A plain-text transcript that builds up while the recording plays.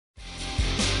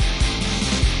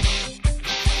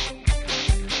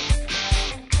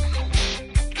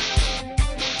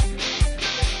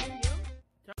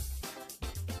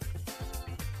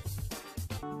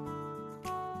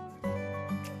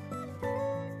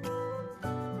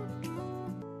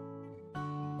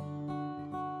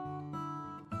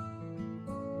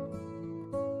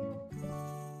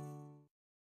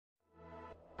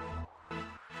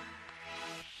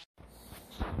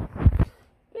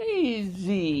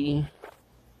Daisy.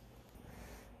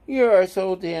 You are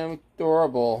so damn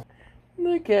adorable.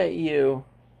 Look at you.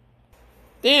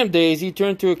 Damn, Daisy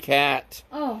turned to a cat.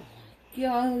 Oh,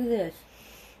 God, look at this.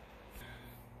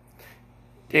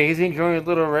 Daisy enjoying a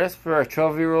little rest for a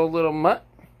 12-year-old little mutt.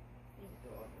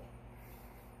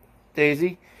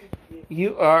 Daisy,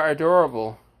 you are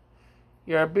adorable.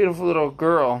 You're a beautiful little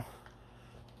girl.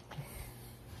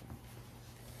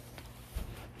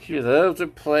 She loves to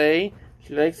play.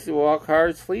 She likes to walk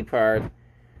hard, sleep hard.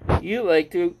 You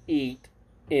like to eat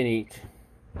and eat.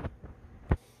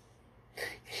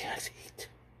 She likes to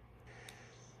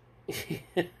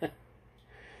eat.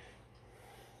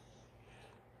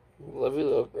 Love you,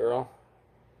 little girl.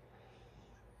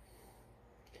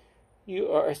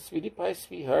 You are a sweetie pie,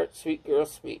 sweetheart, sweet girl,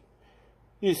 sweet.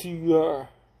 Yes, you are.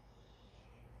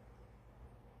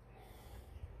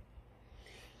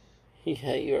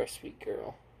 Yeah, you are a sweet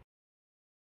girl.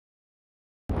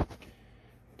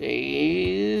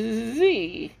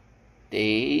 Daisy.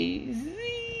 Daisy,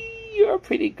 you're a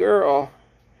pretty girl.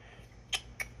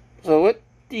 So what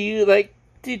do you like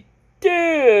to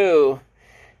do?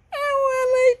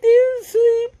 I like to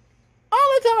sleep all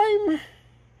the time.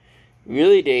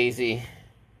 Really, Daisy?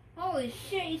 Holy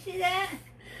shit, you see that?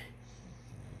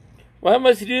 What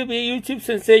must you do to be a YouTube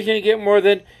sensation and get more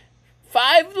than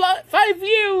 5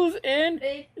 views and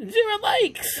 0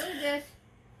 likes? Look at this.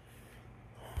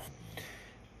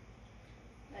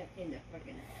 In the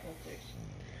fucking filters.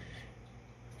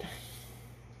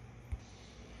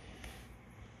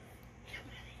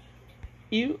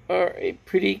 You are a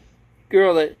pretty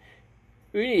girl that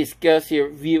we need to discuss your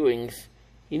viewings.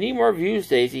 You need more views,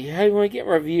 Daisy. How do you want to get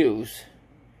more views?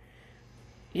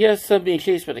 You have something being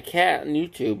chased by a cat on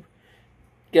YouTube.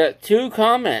 Got 2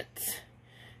 comments.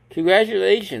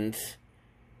 Congratulations.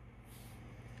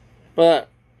 But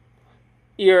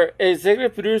your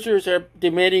executive producers are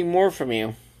demanding more from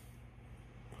you.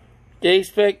 They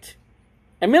expect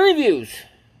 1 million views.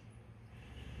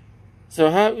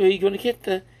 So how are you going to get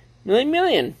the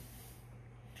million?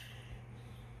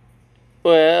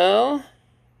 Well,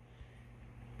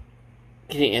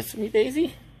 can you answer me,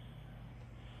 Daisy?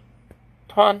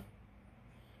 Come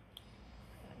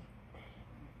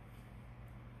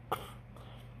on.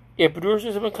 Your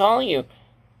producers have been calling you,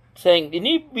 saying you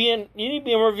need to be in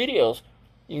more videos.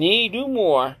 You need to do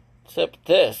more, except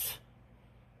this.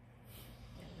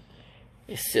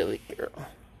 You silly girl.